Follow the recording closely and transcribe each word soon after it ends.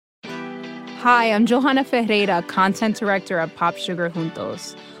Hi, I'm Johanna Ferreira, content director at Pop Sugar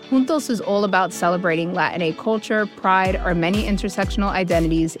Juntos. Juntos is all about celebrating Latinx culture, pride, our many intersectional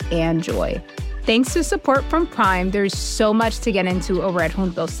identities, and joy. Thanks to support from Prime, there's so much to get into over at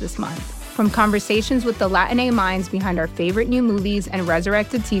Juntos this month. From conversations with the Latinx minds behind our favorite new movies and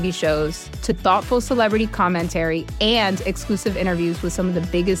resurrected TV shows, to thoughtful celebrity commentary and exclusive interviews with some of the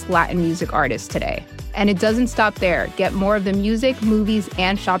biggest Latin music artists today. And it doesn't stop there. Get more of the music, movies,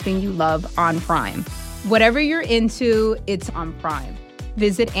 and shopping you love on Prime. Whatever you're into, it's on Prime.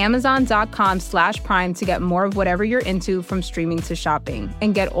 Visit Amazon.com/Prime to get more of whatever you're into, from streaming to shopping.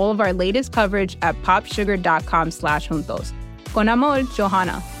 And get all of our latest coverage at popsugar.com/juntos. Con amor,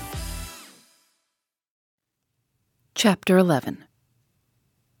 Johanna. Chapter 11.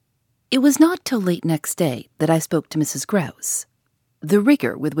 It was not till late next day that I spoke to Mrs. Grouse. The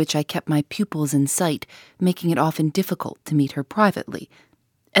rigor with which I kept my pupils in sight, making it often difficult to meet her privately,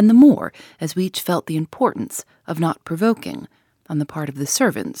 and the more as we each felt the importance of not provoking, on the part of the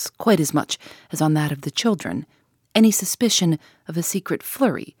servants quite as much as on that of the children, any suspicion of a secret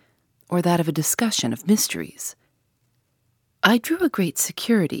flurry or that of a discussion of mysteries. I drew a great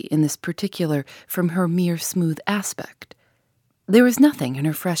security in this particular from her mere smooth aspect. There was nothing in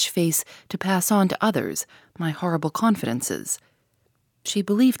her fresh face to pass on to others my horrible confidences. She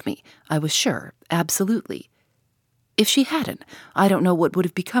believed me, I was sure, absolutely. If she hadn't, I don't know what would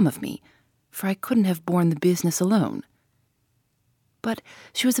have become of me, for I couldn't have borne the business alone. But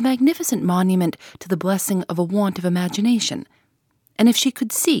she was a magnificent monument to the blessing of a want of imagination, and if she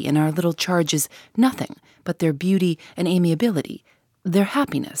could see in our little charges nothing but their beauty and amiability, their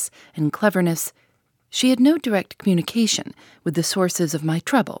happiness and cleverness, she had no direct communication with the sources of my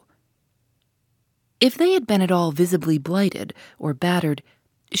trouble. If they had been at all visibly blighted or battered,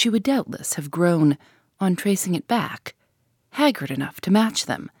 she would doubtless have grown, on tracing it back, haggard enough to match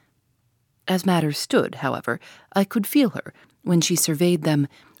them. As matters stood, however, I could feel her when she surveyed them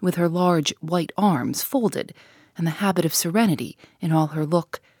with her large white arms folded and the habit of serenity in all her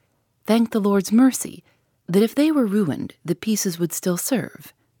look, thank the Lord's mercy that if they were ruined, the pieces would still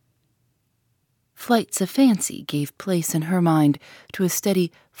serve. Flights of fancy gave place in her mind to a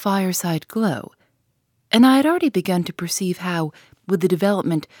steady fireside glow, and I had already begun to perceive how, with the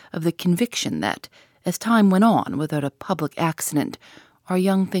development of the conviction that, as time went on without a public accident, our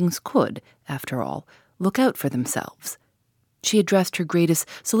young things could, after all, look out for themselves, she addressed her greatest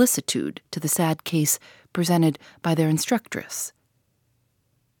solicitude to the sad case presented by their instructress.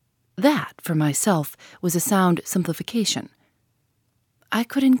 That, for myself, was a sound simplification. I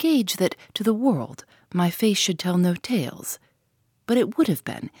could engage that, to the world, my face should tell no tales, but it would have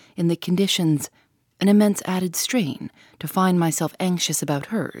been, in the conditions, an immense added strain to find myself anxious about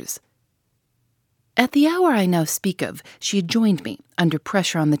hers. At the hour I now speak of, she had joined me, under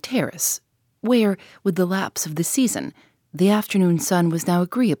pressure on the terrace, where, with the lapse of the season, the afternoon sun was now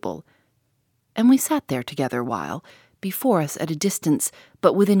agreeable, and we sat there together while, before us at a distance,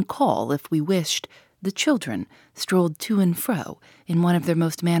 but within call if we wished, the children strolled to and fro in one of their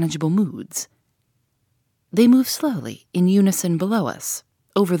most manageable moods. They moved slowly, in unison below us,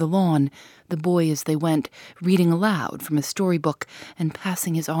 over the lawn, the boy as they went, reading aloud from a storybook and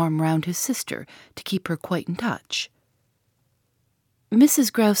passing his arm round his sister to keep her quite in touch.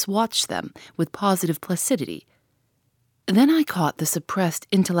 Mrs. Grouse watched them with positive placidity. Then I caught the suppressed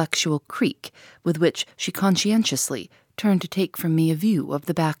intellectual creak with which she conscientiously turned to take from me a view of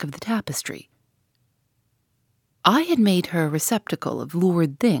the back of the tapestry. I had made her a receptacle of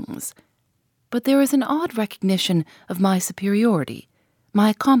lurid things, but there was an odd recognition of my superiority, my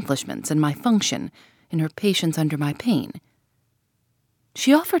accomplishments and my function, in her patience under my pain.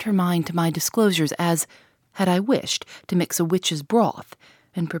 She offered her mind to my disclosures as, had I wished to mix a witch's broth,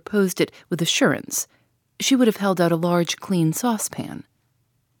 and proposed it with assurance, she would have held out a large clean saucepan.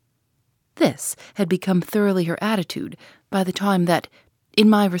 This had become thoroughly her attitude by the time that, in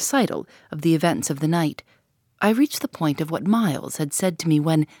my recital of the events of the night, I reached the point of what Miles had said to me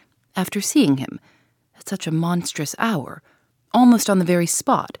when, after seeing him, at such a monstrous hour, almost on the very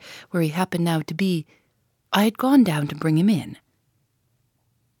spot where he happened now to be, I had gone down to bring him in.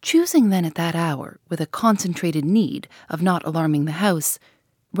 Choosing then at that hour, with a concentrated need of not alarming the house,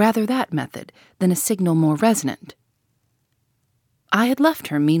 rather that method than a signal more resonant. I had left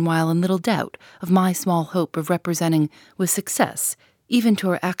her meanwhile in little doubt of my small hope of representing with success, even to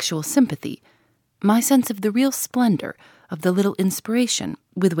her actual sympathy, my sense of the real splendor of the little inspiration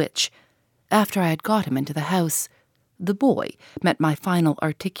with which, after I had got him into the house, the boy met my final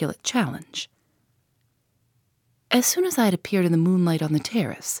articulate challenge. As soon as I had appeared in the moonlight on the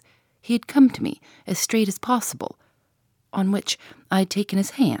terrace, he had come to me as straight as possible, on which I had taken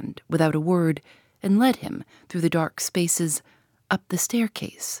his hand without a word and led him through the dark spaces up the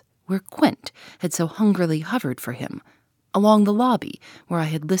staircase where Quint had so hungrily hovered for him, along the lobby where I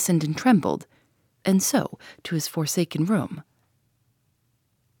had listened and trembled, and so to his forsaken room.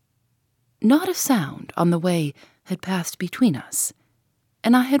 Not a sound on the way had passed between us,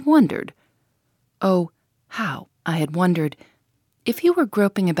 and I had wondered, oh, how I had wondered, if he were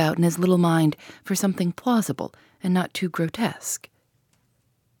groping about in his little mind for something plausible and not too grotesque.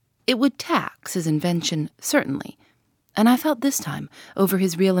 It would tax his invention, certainly, and I felt this time, over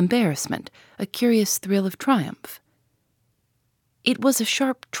his real embarrassment, a curious thrill of triumph. It was a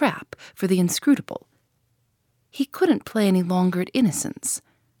sharp trap for the inscrutable. He couldn't play any longer at innocence,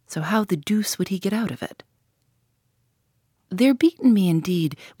 so how the deuce would he get out of it? There beat in me,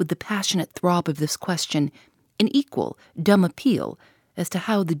 indeed, with the passionate throb of this question, an equal dumb appeal as to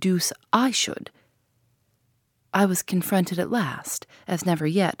how the deuce I should. I was confronted at last, as never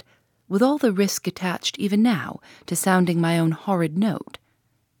yet, with all the risk attached even now to sounding my own horrid note.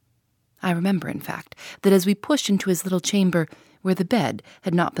 I remember, in fact, that as we pushed into his little chamber, where the bed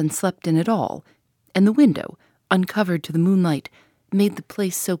had not been slept in at all, and the window, uncovered to the moonlight, made the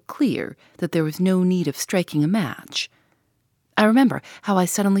place so clear that there was no need of striking a match, I remember how I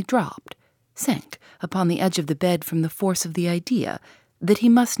suddenly sank upon the edge of the bed from the force of the idea that he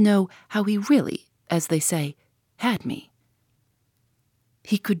must know how he really, as they say, had me.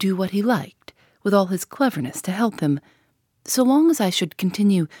 He could do what he liked, with all his cleverness to help him, so long as I should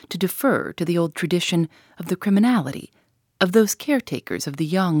continue to defer to the old tradition of the criminality, of those caretakers of the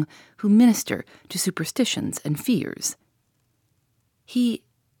young who minister to superstitions and fears. He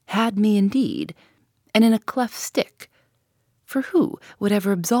had me indeed, and in a cleft stick, for who would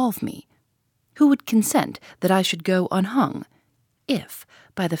ever absolve me? Who would consent that I should go unhung, if,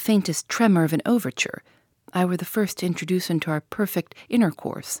 by the faintest tremor of an overture, I were the first to introduce into our perfect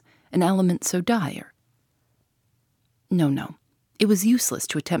intercourse an element so dire? No, it was useless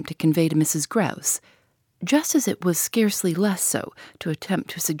to attempt to convey to Mrs. Grouse, just as it was scarcely less so to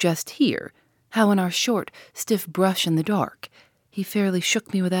attempt to suggest here how in our short, stiff brush in the dark he fairly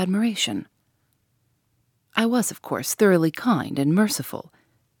shook me with admiration. I was, of course, thoroughly kind and merciful.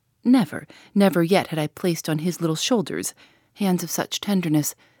 Never yet had I placed on his little shoulders hands of such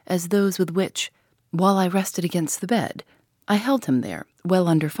tenderness as those with which, while I rested against the bed, I held him there, well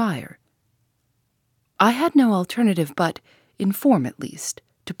under fire. I had no alternative but, in form at least,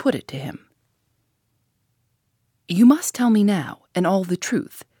 to put it to him. You must tell me now, and all the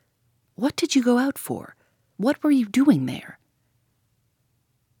truth. What did you go out for? What were you doing there?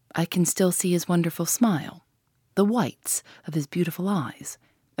 I can still see his wonderful smile, the whites of his beautiful eyes,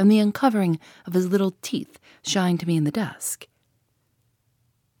 and the uncovering of his little teeth shine to me in the dusk.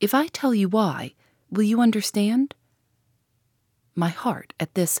 If I tell you why, will you understand? My heart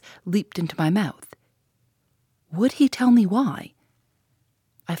at this leaped into my mouth. Would he tell me why?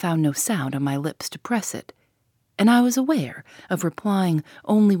 I found no sound on my lips to press it, and I was aware of replying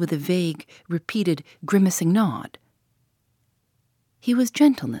only with a vague, repeated, grimacing nod. He was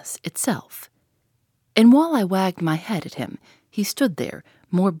gentleness itself, and while I wagged my head at him, he stood there,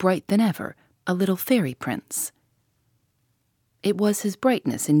 more bright than ever, a little fairy prince. It was his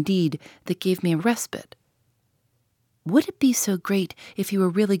brightness, indeed, that gave me a respite. Would it be so great if he were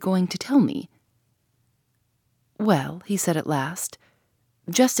really going to tell me? Well, he said at last,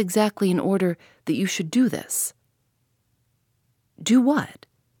 just exactly in order that you should do this. Do what?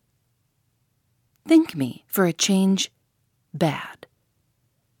 Think me, for a change, bad.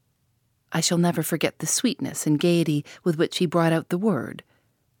 I shall never forget the sweetness and gaiety with which he brought out the word,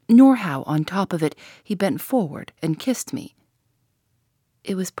 nor how, on top of it, he bent forward and kissed me.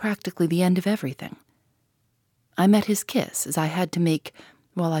 It was practically the end of everything. I met his kiss as I had to make,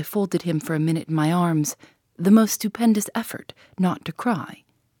 while I folded him for a minute in my arms, the most stupendous effort not to cry.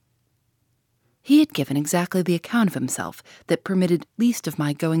 He had given exactly the account of himself that permitted least of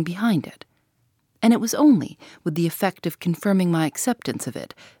my going behind it, and it was only with the effect of confirming my acceptance of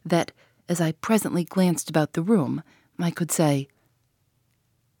it that, as I presently glanced about the room, I could say,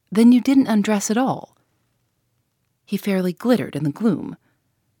 "Then you didn't undress at all?" He fairly glittered in the gloom.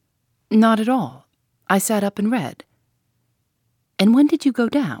 "Not at all. I sat up and read." "And when did you go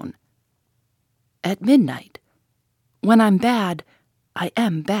down?" "At midnight. When I'm bad, I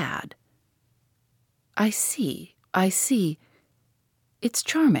am bad." I see. It's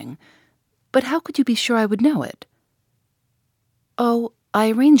charming. But how could you be sure I would know it?" "Oh,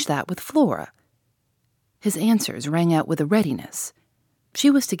 I arranged that with Flora." His answers rang out with a readiness. She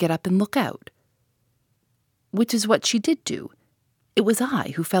was to get up and look out. Which is what she did do. It was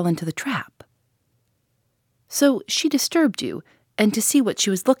I who fell into the trap. So she disturbed you, and to see what she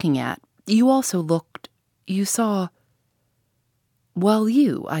was looking at, you also looked, you saw. Well,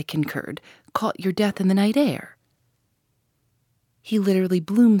 you, I concurred, caught your death in the night air. He literally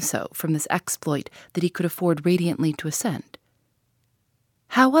bloomed so from this exploit that he could afford radiantly to assent.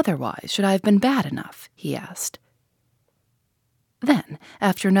 How otherwise should I have been bad enough? He asked. Then,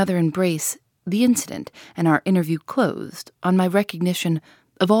 after another embrace, the incident and our interview closed on my recognition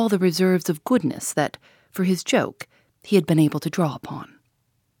of all the reserves of goodness that, for his joke, he had been able to draw upon.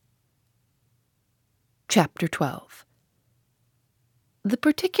 Chapter 12. The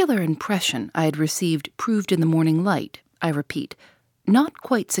particular impression I had received proved in the morning light, I repeat, not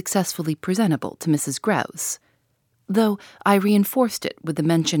quite successfully presentable to Mrs. Grouse, though I reinforced it with the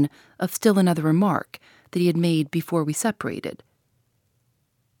mention of still another remark that he had made before we separated.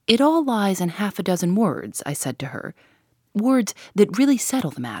 It all lies in half a dozen words, I said to her, words that really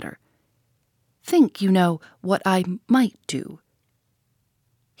settle the matter. Think, you know, what I might do.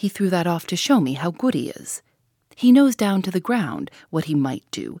 He threw that off to show me how good he is. He knows down to the ground what he might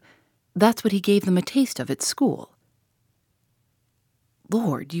do. That's what he gave them a taste of at school.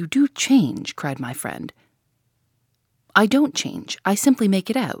 Lord, you do change, cried my friend. I don't change. I simply make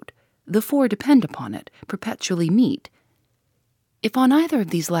it out. The four depend upon it, perpetually meet. If on either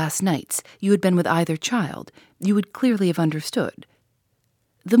of these last nights you had been with either child, you would clearly have understood.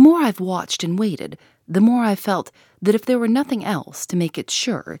 The more I've watched and waited, the more I've felt that if there were nothing else to make it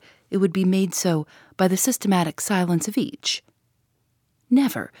sure, it would be made so by the systematic silence of each.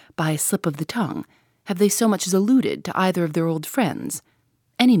 Never, by a slip of the tongue, have they so much as alluded to either of their old friends,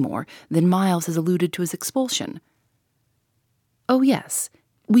 any more than Miles has alluded to his expulsion. Oh yes,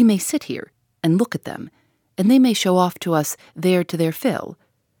 we may sit here and look at them, and they may show off to us there to their fill.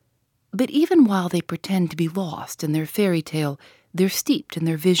 But even while they pretend to be lost in their fairy tale, they're steeped in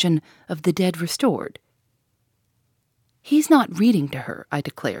their vision of the dead restored. He's not reading to her, I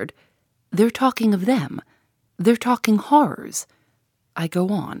declared. They're talking of them. They're talking horrors. I go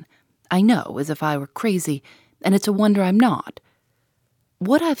on, I know, as if I were crazy, and it's a wonder I'm not.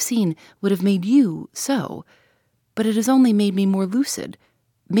 What I've seen would have made you so, but it has only made me more lucid,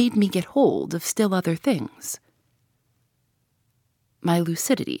 made me get hold of still other things. My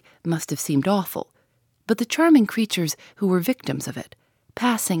lucidity must have seemed awful, but the charming creatures who were victims of it,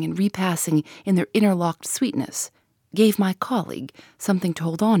 passing and repassing in their interlocked sweetness, gave my colleague something to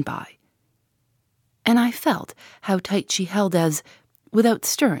hold on by. And I felt how tight she held as, without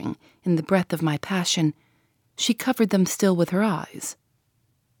stirring, in the breath of my passion, she covered them still with her eyes.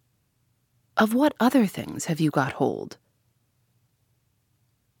 Of what other things have you got hold?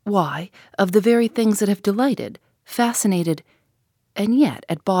 Why, of the very things that have delighted, fascinated, and yet,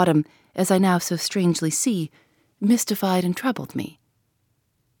 at bottom, as I now so strangely see, mystified and troubled me.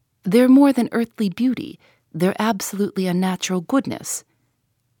 They're more than earthly beauty, they're absolutely unnatural goodness.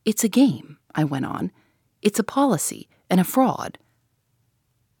 It's a game, I went on. It's a policy and a fraud.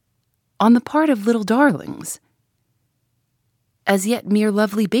 On the part of little darlings. As yet mere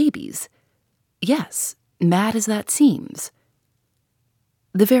lovely babies. Yes, mad as that seems.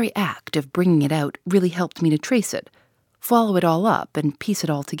 The very act of bringing it out really helped me to trace it, follow it all up, and piece it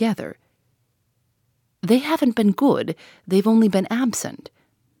all together. They haven't been good, they've only been absent.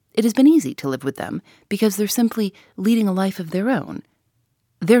 It has been easy to live with them, because they're simply leading a life of their own.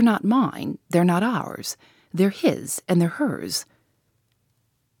 They're not mine, they're not ours. They're his, and they're hers.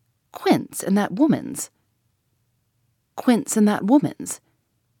 Quince and that woman's. Quince and that woman's.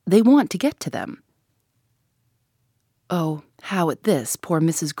 They want to get to them. Oh, how at this poor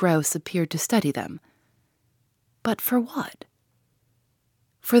Mrs. Grouse appeared to study them. But for what?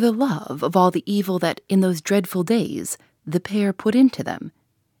 For the love of all the evil that, in those dreadful days, the pair put into them,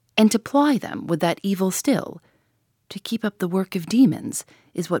 and to ply them with that evil still, to keep up the work of demons,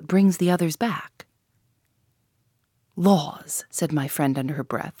 is what brings the others back. Laws, said my friend under her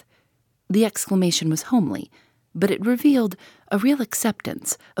breath. The exclamation was homely, but it revealed a real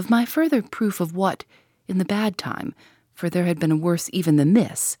acceptance of my further proof of what, in the bad time, for there had been a worse even than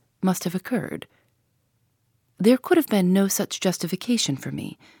this, must have occurred. There could have been no such justification for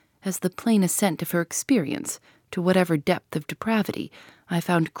me as the plain assent of her experience to whatever depth of depravity I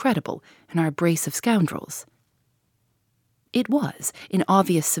found credible in our brace of scoundrels. It was, in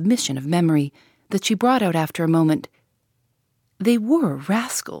obvious submission of memory, that she brought out after a moment, "They were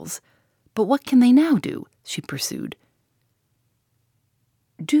rascals, but what can they now do?" she pursued.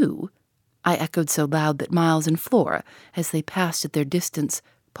 "Do?" I echoed so loud that Miles and Flora, as they passed at their distance,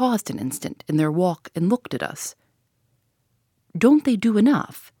 paused an instant in their walk and looked at us. "Don't they do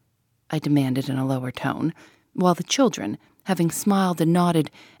enough?" I demanded in a lower tone, while the children, having smiled and nodded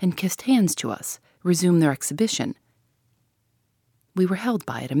and kissed hands to us, resume their exhibition. We were held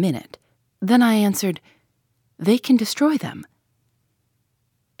by it a minute. Then I answered, "They can destroy them."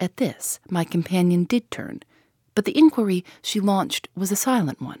 At this, my companion did turn, but the inquiry she launched was a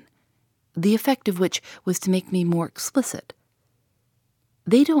silent one, the effect of which was to make me more explicit.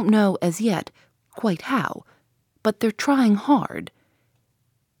 They don't know as yet quite how, but they're trying hard.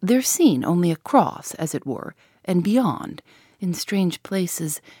 They're seen only across, as it were, and beyond, in strange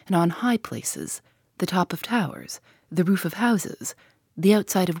places and on high places, the top of towers, the roof of houses, the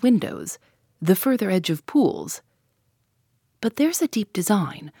outside of windows, the further edge of pools. But there's a deep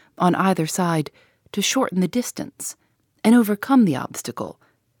design, on either side, to shorten the distance and overcome the obstacle,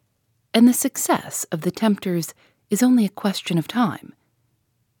 and the success of the tempters is only a question of time.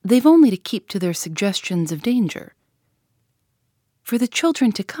 They've only to keep to their suggestions of danger. For the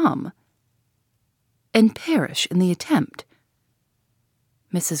children to come and perish in the attempt.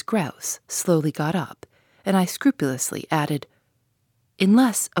 Mrs. Grouse slowly got up, and I scrupulously added,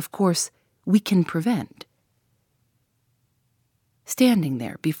 "Unless, of course, we can prevent." Standing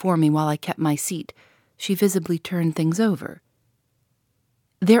there before me while I kept my seat, she visibly turned things over.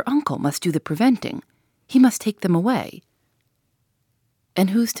 Their uncle must do the preventing. He must take them away.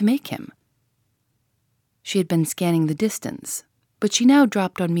 And who's to make him? She had been scanning the distance, but she now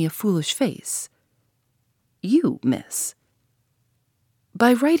dropped on me a foolish face. "You, miss."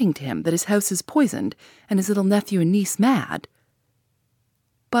 "By writing to him that his house is poisoned and his little nephew and niece mad."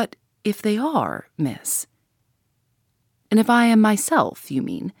 "But if they are, miss." "And if I am myself, you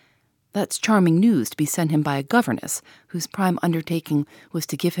mean? That's charming news to be sent him by a governess whose prime undertaking was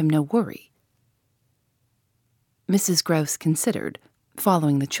to give him no worry." Mrs. Grouse considered,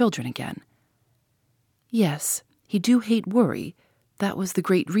 following the children again. "Yes, he do hate worry. That was the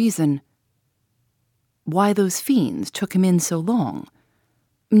great reason why those fiends took him in so long.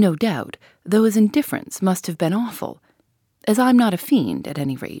 No doubt, though his indifference must have been awful. As I'm not a fiend, at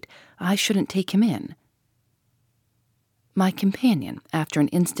any rate, I shouldn't take him in." My companion, after an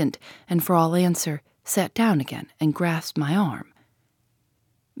instant, and for all answer, sat down again and grasped my arm.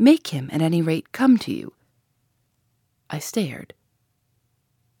 "Make him, at any rate, come to you." I stared.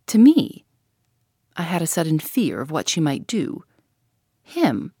 To me? I had a sudden fear of what she might do.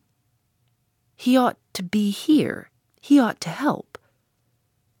 Him? He ought to be here. He ought to help.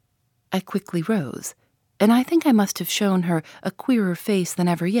 I quickly rose, and I think I must have shown her a queerer face than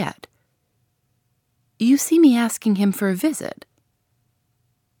ever yet. "You see me asking him for a visit?"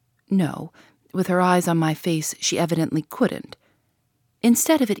 No, with her eyes on my face, she evidently couldn't.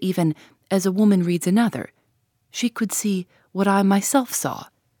 Instead of it even, as a woman reads another, she could see what I myself saw.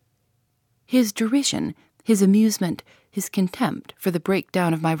 His derision, his amusement, his contempt for the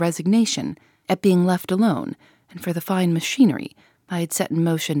breakdown of my resignation at being left alone, and for the fine machinery I had set in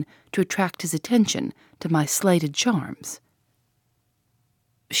motion to attract his attention to my slighted charms.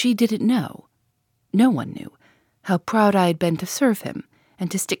 She didn't know. No one knew how proud I had been to serve him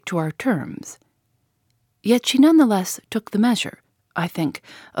and to stick to our terms. Yet she nonetheless took the measure, I think,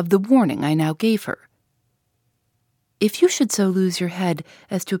 of the warning I now gave her. "If you should so lose your head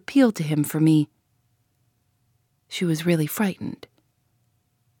as to appeal to him for me—" She was really frightened.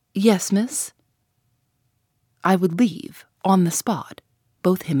 "Yes, miss?" "I would leave, on the spot,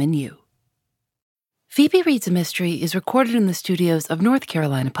 both him and you." Phoebe Reads a Mystery is recorded in the studios of North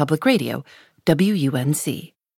Carolina Public Radio, WUNC.